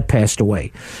friend's dad passed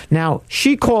away. Now,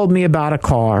 she called me about a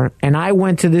car, and I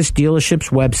went to this dealership's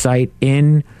website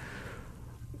in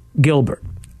Gilbert.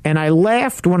 And I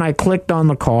laughed when I clicked on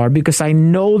the car because I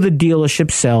know the dealership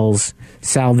sells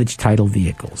salvage title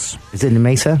vehicles. Is it in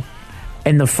Mesa?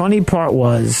 And the funny part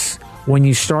was, when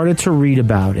you started to read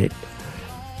about it,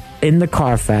 in the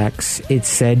Carfax, it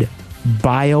said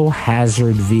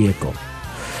biohazard vehicle.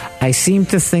 I seem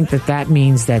to think that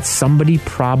means that somebody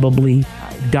probably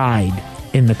died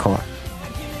in the car.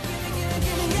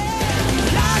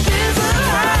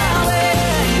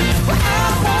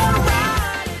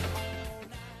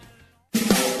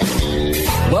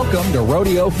 Welcome to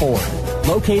Rodeo Ford,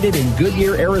 located in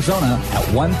Goodyear, Arizona at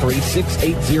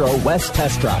 13680 West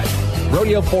Test Drive.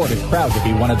 Rodeo Ford is proud to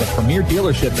be one of the premier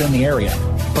dealerships in the area.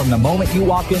 From the moment you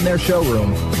walk in their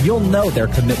showroom, you'll know their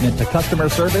commitment to customer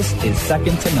service is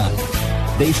second to none.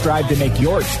 They strive to make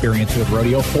your experience with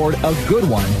Rodeo Ford a good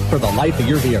one for the life of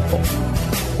your vehicle.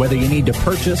 Whether you need to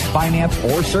purchase, finance,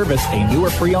 or service a new or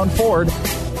pre-owned Ford,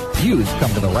 you've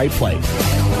come to the right place.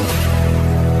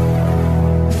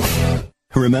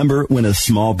 Remember when a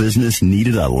small business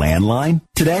needed a landline?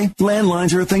 Today,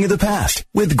 landlines are a thing of the past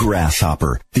with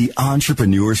Grasshopper, the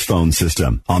entrepreneur's phone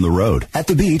system. On the road, at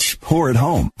the beach, or at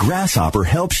home, Grasshopper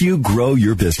helps you grow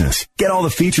your business. Get all the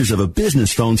features of a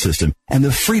business phone system and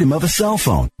the freedom of a cell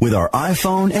phone with our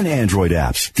iPhone and Android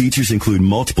apps. Features include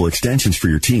multiple extensions for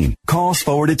your team, calls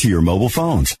forwarded to your mobile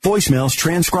phones, voicemails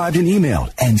transcribed and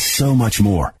emailed, and so much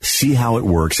more. See how it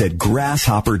works at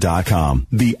grasshopper.com,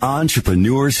 the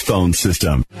entrepreneur's phone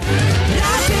system.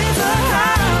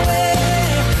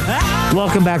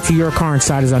 Welcome back to Your Car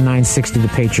Insiders on 960 The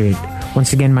Patriot.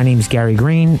 Once again, my name is Gary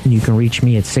Green, and you can reach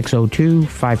me at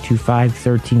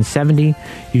 602-525-1370.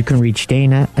 You can reach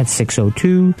Dana at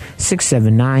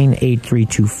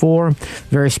 602-679-8324.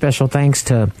 Very special thanks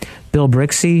to Bill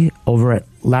Brixey over at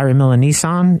Larry Miller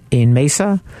Nissan in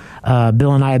Mesa.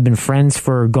 Bill and I have been friends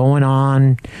for going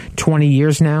on 20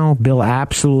 years now. Bill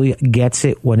absolutely gets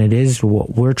it when it is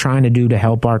what we're trying to do to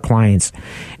help our clients.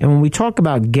 And when we talk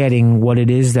about getting what it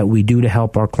is that we do to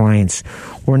help our clients,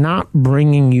 we're not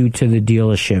bringing you to the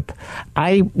dealership.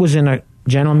 I was in a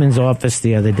gentleman's office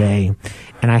the other day,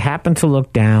 and I happened to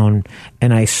look down,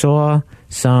 and I saw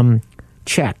some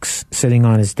checks sitting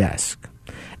on his desk.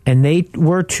 And they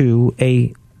were to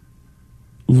a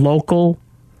local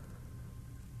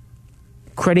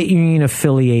credit union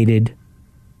affiliated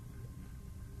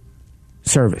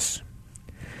service.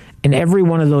 And every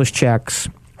one of those checks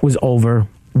was over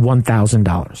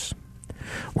 $1,000.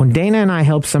 When Dana and I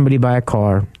help somebody buy a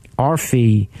car, our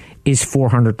fee is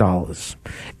 $400.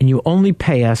 And you only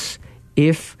pay us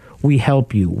if we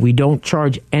help you. We don't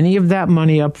charge any of that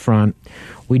money up front.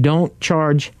 We don't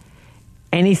charge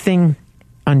anything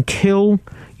until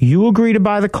you agree to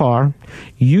buy the car,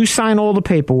 you sign all the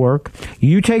paperwork,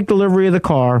 you take delivery of the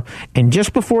car, and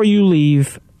just before you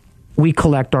leave, we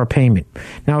collect our payment.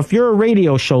 Now, if you're a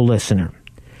radio show listener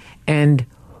and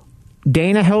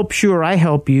Dana helps you or I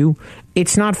help you,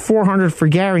 it's not $400 for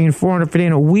Gary and $400 for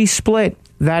Dana. We split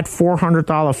that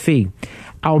 $400 fee.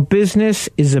 Our business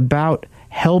is about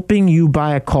helping you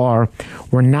buy a car.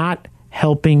 We're not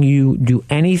helping you do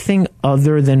anything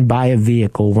other than buy a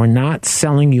vehicle. We're not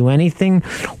selling you anything.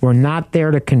 We're not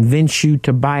there to convince you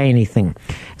to buy anything.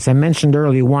 As I mentioned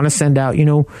earlier, we want to send out,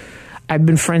 I've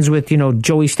been friends with,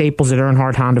 Joey Staples at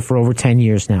Earnhardt Honda for over 10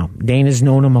 years now. Dana's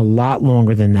known him a lot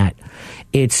longer than that.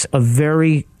 It's a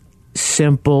very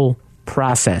simple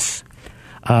process.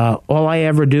 All I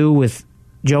ever do with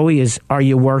Joey is, are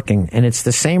you working? And it's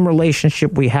the same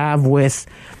relationship we have with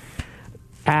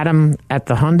Adam at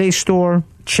the Hyundai store,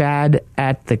 Chad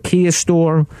at the Kia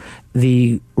store,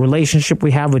 the relationship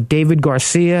we have with David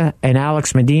Garcia and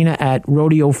Alex Medina at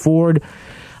Rodeo Ford.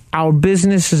 Our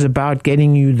business is about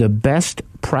getting you the best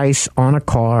price on a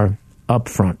car up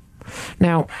front.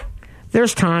 Now,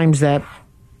 there's times that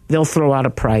they'll throw out a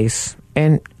price,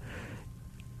 and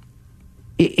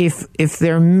if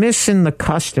they're missing the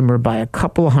customer by a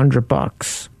couple of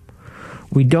 $100,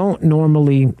 we don't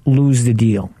normally lose the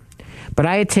deal. But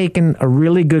I had taken a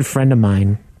really good friend of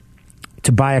mine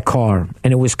to buy a car,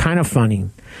 and it was kind of funny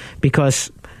because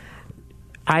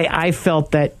I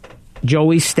felt that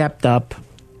Joey stepped up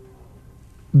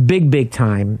big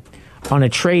time on a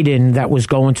trade-in that was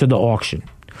going to the auction.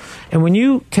 And when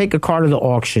you take a car to the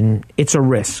auction, it's a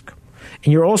risk.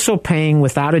 And you're also paying,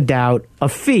 without a doubt, a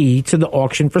fee to the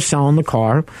auction for selling the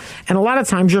car. And a lot of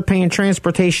times you're paying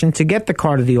transportation to get the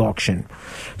car to the auction.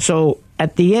 So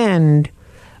at the end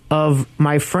of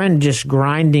my friend just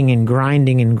grinding,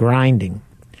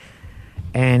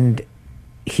 and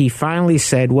he finally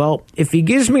said, well, if he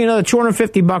gives me another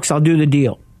 $250, I'll do the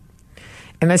deal.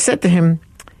 And I said to him,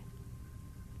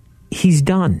 he's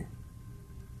done.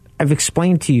 I've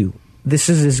explained to you, this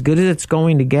is as good as it's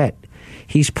going to get.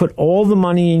 He's put all the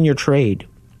money in your trade,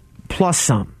 plus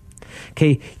some.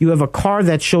 Okay, you have a car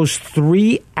that shows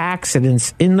 3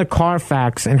 accidents in the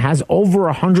Carfax and has over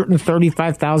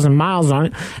 135,000 miles on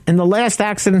it, and the last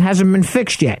accident hasn't been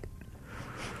fixed yet.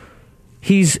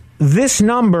 He's this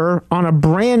number on a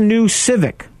brand new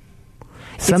Civic.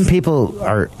 Some people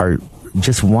are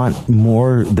just want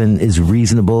more than is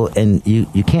reasonable, and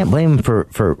you can't blame them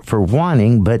for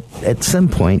wanting, but at some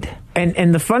point.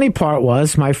 And the funny part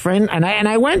was, my friend and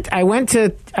I went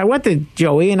to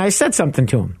Joey and I said something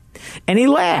to him. And he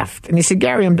laughed, and he said,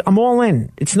 Gary, I'm all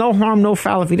in. It's no harm, no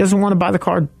foul. If he doesn't want to buy the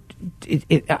car,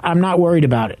 I'm not worried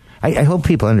about it. I hope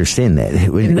people understand that.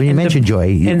 When you mention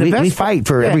Joy, we fight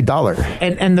for every dollar.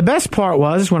 And the best part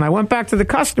was, when I went back to the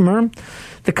customer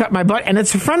to cut my butt, and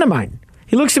it's a friend of mine,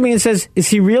 he looks at me and says, is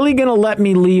he really going to let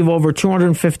me leave over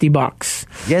 $250?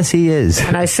 Yes, he is.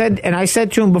 And I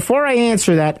said to him, before I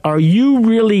answer that, are you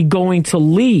really going to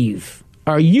leave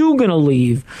are you going to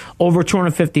leave over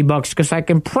 $250? Because I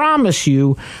can promise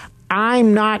you,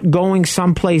 I'm not going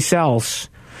someplace else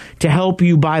to help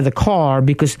you buy the car,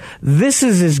 because this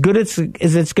is as good as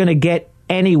it's going to get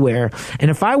anywhere.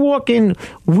 And if I walk in,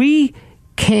 we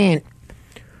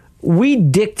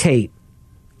dictate.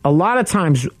 A lot of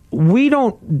times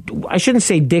I shouldn't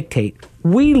say dictate.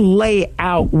 We lay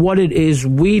out what it is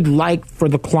we'd like for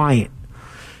the client.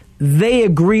 They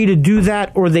agree to do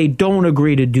that or they don't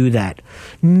agree to do that.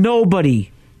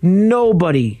 Nobody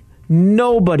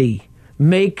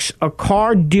makes a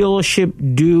car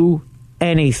dealership do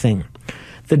anything.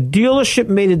 The dealership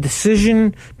made a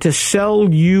decision to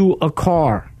sell you a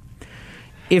car.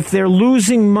 If they're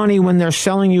losing money when they're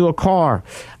selling you a car,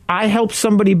 I helped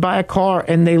somebody buy a car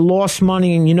and they lost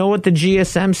money, and you know what the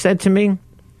GSM said to me?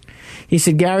 He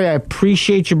said, Gary, I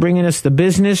appreciate you bringing us the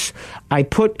business.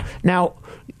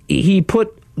 He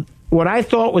put what I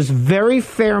thought was very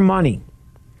fair money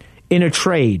in a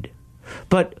trade,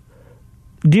 but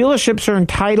dealerships are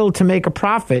entitled to make a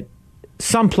profit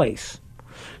someplace.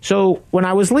 So when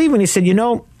I was leaving, he said,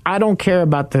 I don't care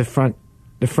about the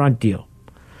front deal.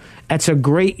 That's a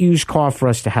great used car for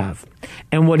us to have.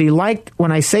 And what he liked,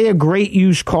 when I say a great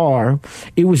used car,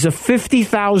 it was a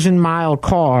 50,000-mile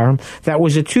car that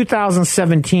was a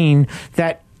 2017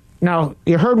 that, now,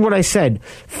 you heard what I said,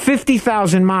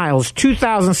 50,000 miles,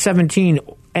 2017,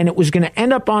 and it was going to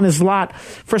end up on his lot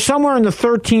for somewhere in the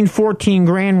 13, 14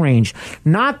 grand range.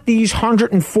 Not these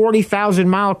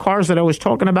 140,000-mile cars that I was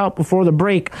talking about before the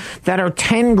break that are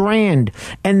 10 grand,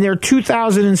 and they're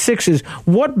 2006s.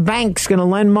 What bank's going to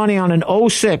lend money on an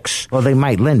 06? Well, they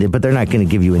might lend it, but they're not going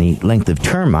to give you any length of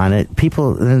term on it.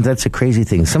 People, that's a crazy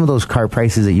thing. Some of those car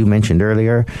prices that you mentioned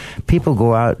earlier, people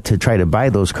go out to try to buy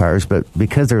those cars, but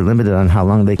because they're limited on how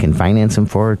long they can finance them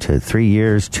for, to 3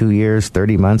 years, 2 years,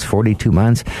 30 months, 42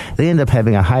 months, they end up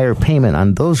having a higher payment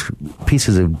on those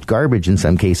pieces of garbage in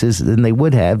some cases than they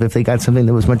would have if they got something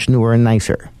that was much newer and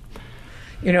nicer.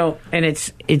 And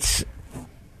it's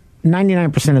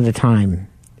 99% of the time,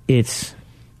 it's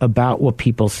about what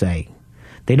people say.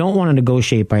 They don't want to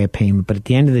negotiate by a payment, but at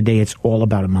the end of the day, it's all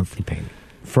about a monthly payment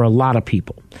for a lot of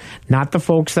people. Not the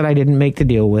folks that I didn't make the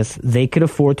deal with. They could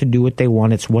afford to do what they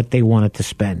want. It's what they wanted to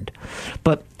spend.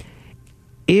 But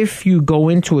if you go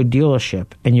into a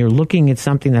dealership and you're looking at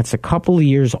something that's a couple of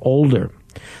years older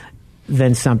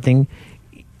than something,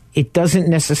 it doesn't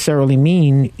necessarily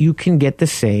mean you can get the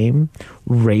same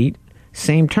rate,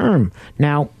 same term.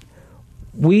 Now,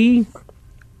 we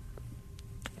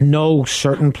know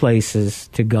certain places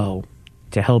to go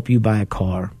to help you buy a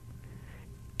car,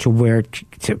 to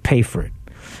pay for it.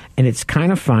 And it's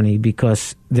kind of funny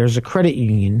because there's a credit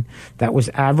union that was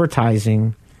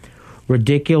advertising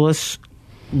ridiculous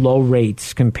low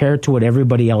rates compared to what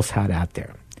everybody else had out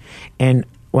there. And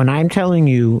when I'm telling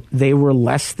you they were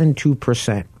less than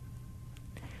 2%,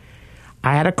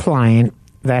 I had a client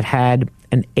that had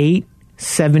an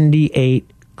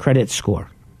 878 credit score.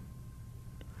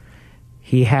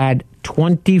 He had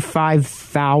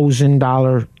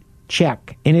 $25,000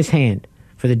 check in his hand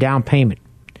for the down payment.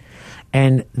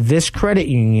 And this credit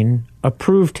union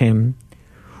approved him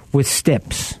with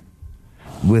STIPs.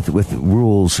 With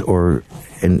rules,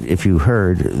 and if you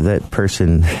heard, that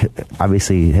person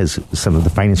obviously has some of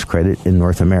the finest credit in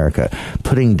North America,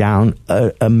 putting down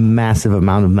a massive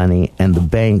amount of money, and the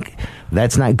bank,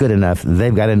 that's not good enough.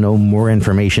 They've got to know more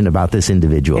information about this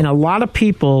individual. And a lot of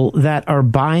people that are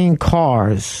buying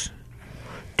cars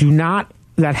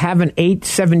that have an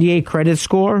 878 credit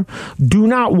score do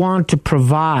not want to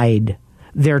provide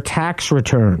their tax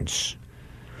returns.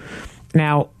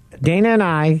 Now, Dana and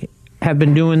I have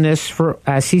been doing this for,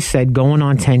 as he said, going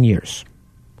on 10 years.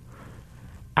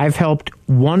 I've helped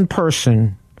one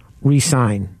person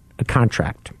re-sign a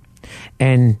contract.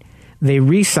 And they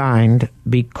re-signed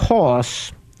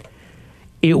because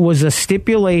it was a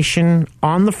stipulation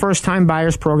on the first-time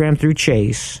buyers program through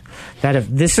Chase that if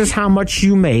this is how much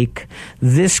you make,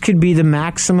 this could be the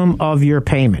maximum of your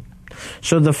payment.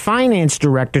 So the finance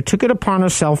director took it upon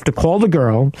herself to call the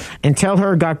girl and tell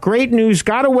her, got great news,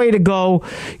 got a way to go.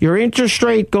 Your interest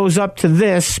rate goes up to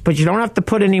this, but you don't have to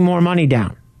put any more money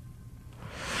down.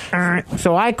 All right.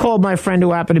 So I called my friend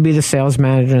who happened to be the sales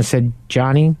manager and said,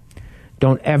 Johnny,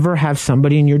 don't ever have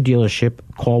somebody in your dealership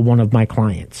call one of my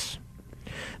clients.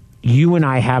 You and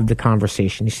I have the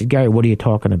conversation. He said, Gary, what are you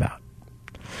talking about?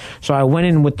 So I went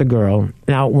in with the girl.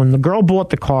 Now, when the girl bought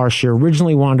the car, she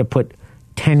originally wanted to put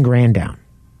 10 grand down.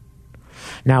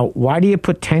 Now, why do you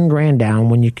put 10 grand down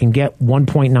when you can get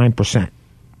 1.9%?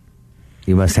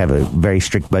 You must have a very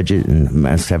strict budget and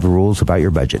must have rules about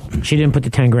your budget. She didn't put the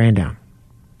 10 grand down.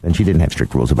 And she didn't have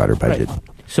strict rules about her budget. Right.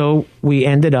 So we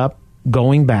ended up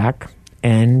going back,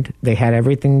 and they had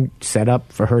everything set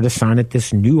up for her to sign at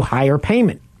this new higher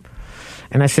payment.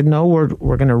 And I said, no, we're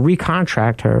going to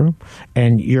recontract her,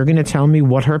 and you're going to tell me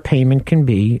what her payment can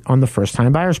be on the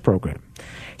first-time buyers program.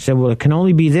 He said, well, it can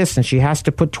only be this, and she has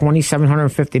to put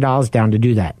 $2,750 down to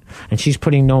do that. And she's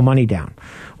putting no money down.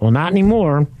 Well, not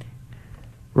anymore.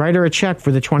 Write her a check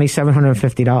for the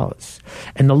 $2,750.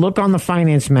 And the look on the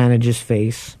finance manager's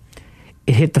face,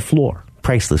 it hit the floor.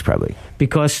 Priceless, probably.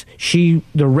 Because the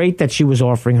rate that she was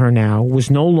offering her now was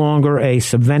no longer a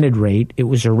subvented rate. It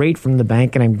was a rate from the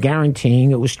bank, and I'm guaranteeing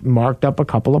it was marked up a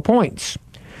couple of points.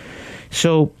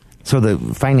 So the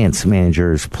finance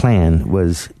manager's plan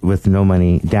was, with no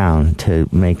money down, to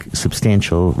make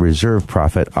substantial reserve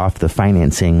profit off the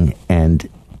financing, and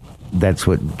that's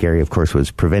what Gary, of course, was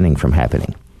preventing from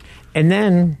happening. And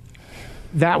then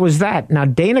that was that. Now,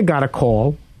 Dana got a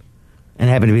call. And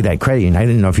it happened to be that credit union. I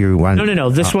didn't know if you wanted... No.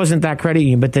 This wasn't that credit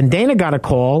union. But then Dana got a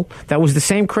call that was the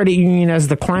same credit union as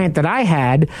the client that I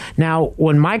had. Now,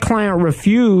 when my client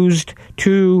refused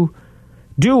to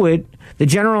do it, the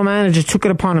general manager took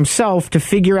it upon himself to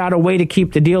figure out a way to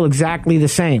keep the deal exactly the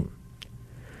same.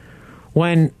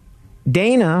 When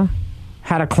Dana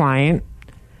had a client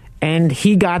and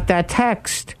he got that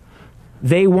text,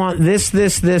 they want this,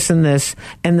 and this.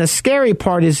 And the scary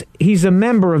part is he's a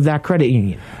member of that credit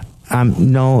union.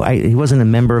 No, he wasn't a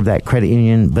member of that credit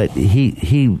union, but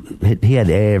he had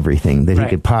everything that he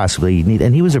could possibly need,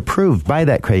 and he was approved by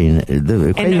that credit union.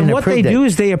 The credit union what they do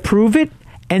is they approve it,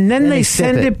 and then they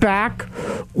send it back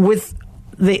with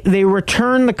they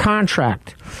return the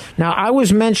contract. Now, I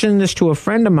was mentioning this to a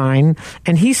friend of mine,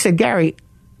 and he said, Gary,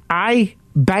 I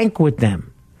bank with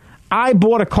them. I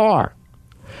bought a car.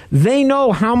 They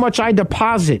know how much I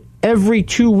deposit every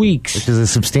 2 weeks. Which is a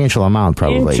substantial amount,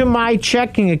 probably. Into my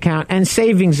checking account and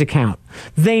savings account.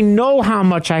 They know how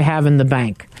much I have in the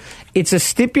bank. It's a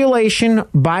stipulation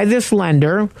by this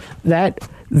lender that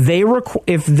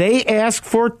if they ask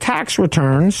for tax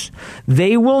returns,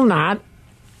 they will not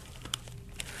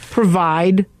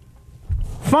provide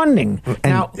funding. And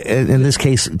now, in this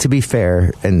case, to be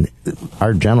fair, and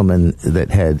our gentleman that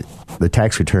had the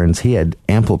tax returns, he had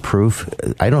ample proof.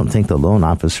 I don't think the loan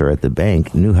officer at the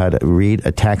bank knew how to read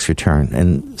a tax return.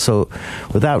 And so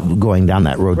without going down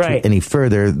that road any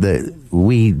further,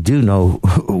 we do know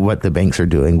what the banks are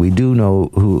doing. We do know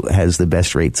who has the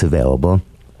best rates available.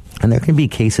 And there can be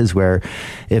cases where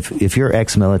if you're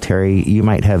ex-military, you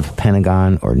might have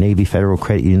Pentagon or Navy Federal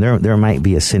Credit Union. There might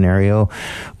be a scenario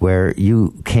where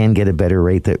you can get a better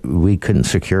rate that we couldn't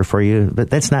secure for you,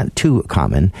 but that's not too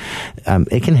common.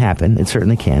 It can happen. It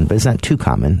certainly can, but it's not too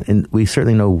common. And we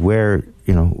certainly know where,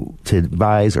 to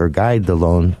advise or guide the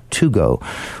loan to go.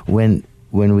 When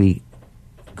we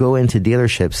go into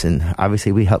dealerships, and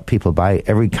obviously we help people buy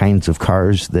every kinds of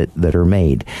cars that are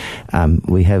made.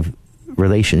 We have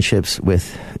relationships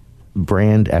with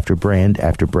brand after brand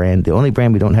after brand. The only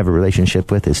brand we don't have a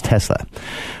relationship with is Tesla.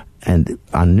 And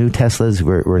on new Teslas,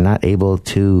 we're not able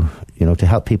to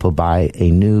help people buy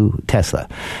a new Tesla.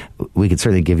 We could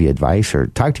certainly give you advice or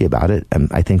talk to you about it.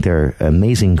 I think they're an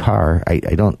amazing car. I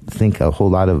don't think a whole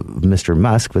lot of Mr.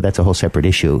 Musk, but that's a whole separate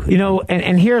issue.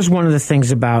 And here's one of the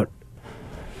things about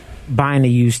buying a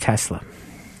used Tesla.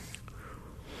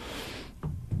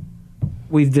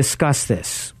 We've discussed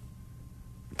this.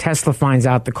 Tesla finds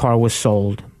out the car was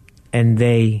sold, and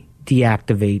they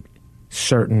deactivate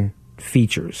certain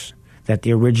features that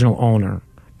the original owner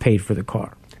paid for the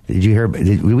car. Did you hear?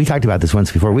 We talked about this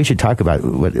once before. We should talk about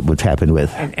what's happened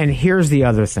with. And here's the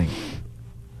other thing.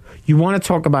 You want to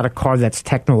talk about a car that's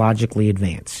technologically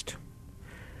advanced.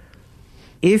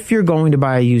 If you're going to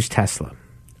buy a used Tesla,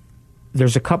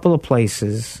 there's a couple of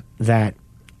places that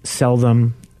sell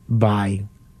them by...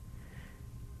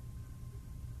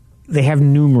 They have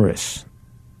numerous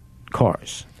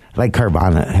cars. Like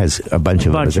Carvana has a bunch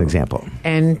of them, as an example.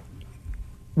 And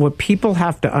what people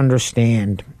have to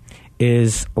understand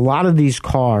is a lot of these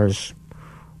cars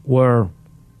were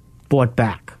bought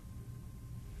back.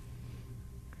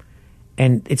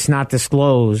 And it's not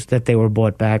disclosed that they were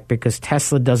bought back because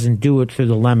Tesla doesn't do it through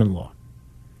the Lemon Law.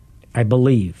 I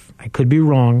believe. I could be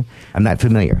wrong. I'm not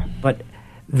familiar. But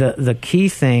the key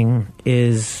thing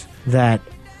is that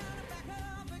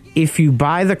if you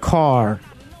buy the car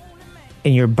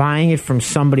and you're buying it from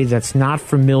somebody that's not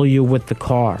familiar with the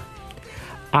car,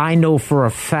 I know for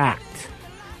a fact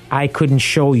I couldn't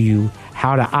show you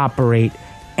how to operate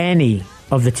any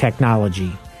of the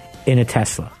technology in a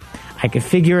Tesla. I could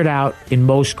figure it out in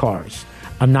most cars.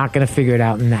 I'm not going to figure it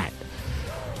out in that.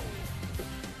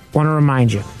 I want to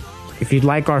remind you, if you'd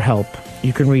like our help,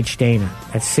 you can reach Dana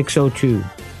at 602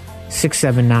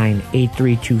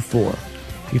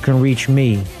 679-8324. You can reach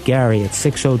me, Gary, at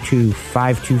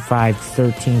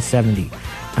 602-525-1370.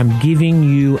 I'm giving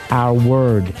you our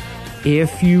word.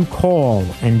 If you call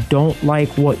and don't like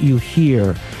what you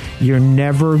hear, you're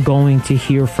never going to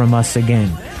hear from us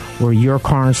again. We're your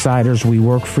car insiders. We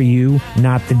work for you,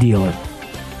 not the dealer.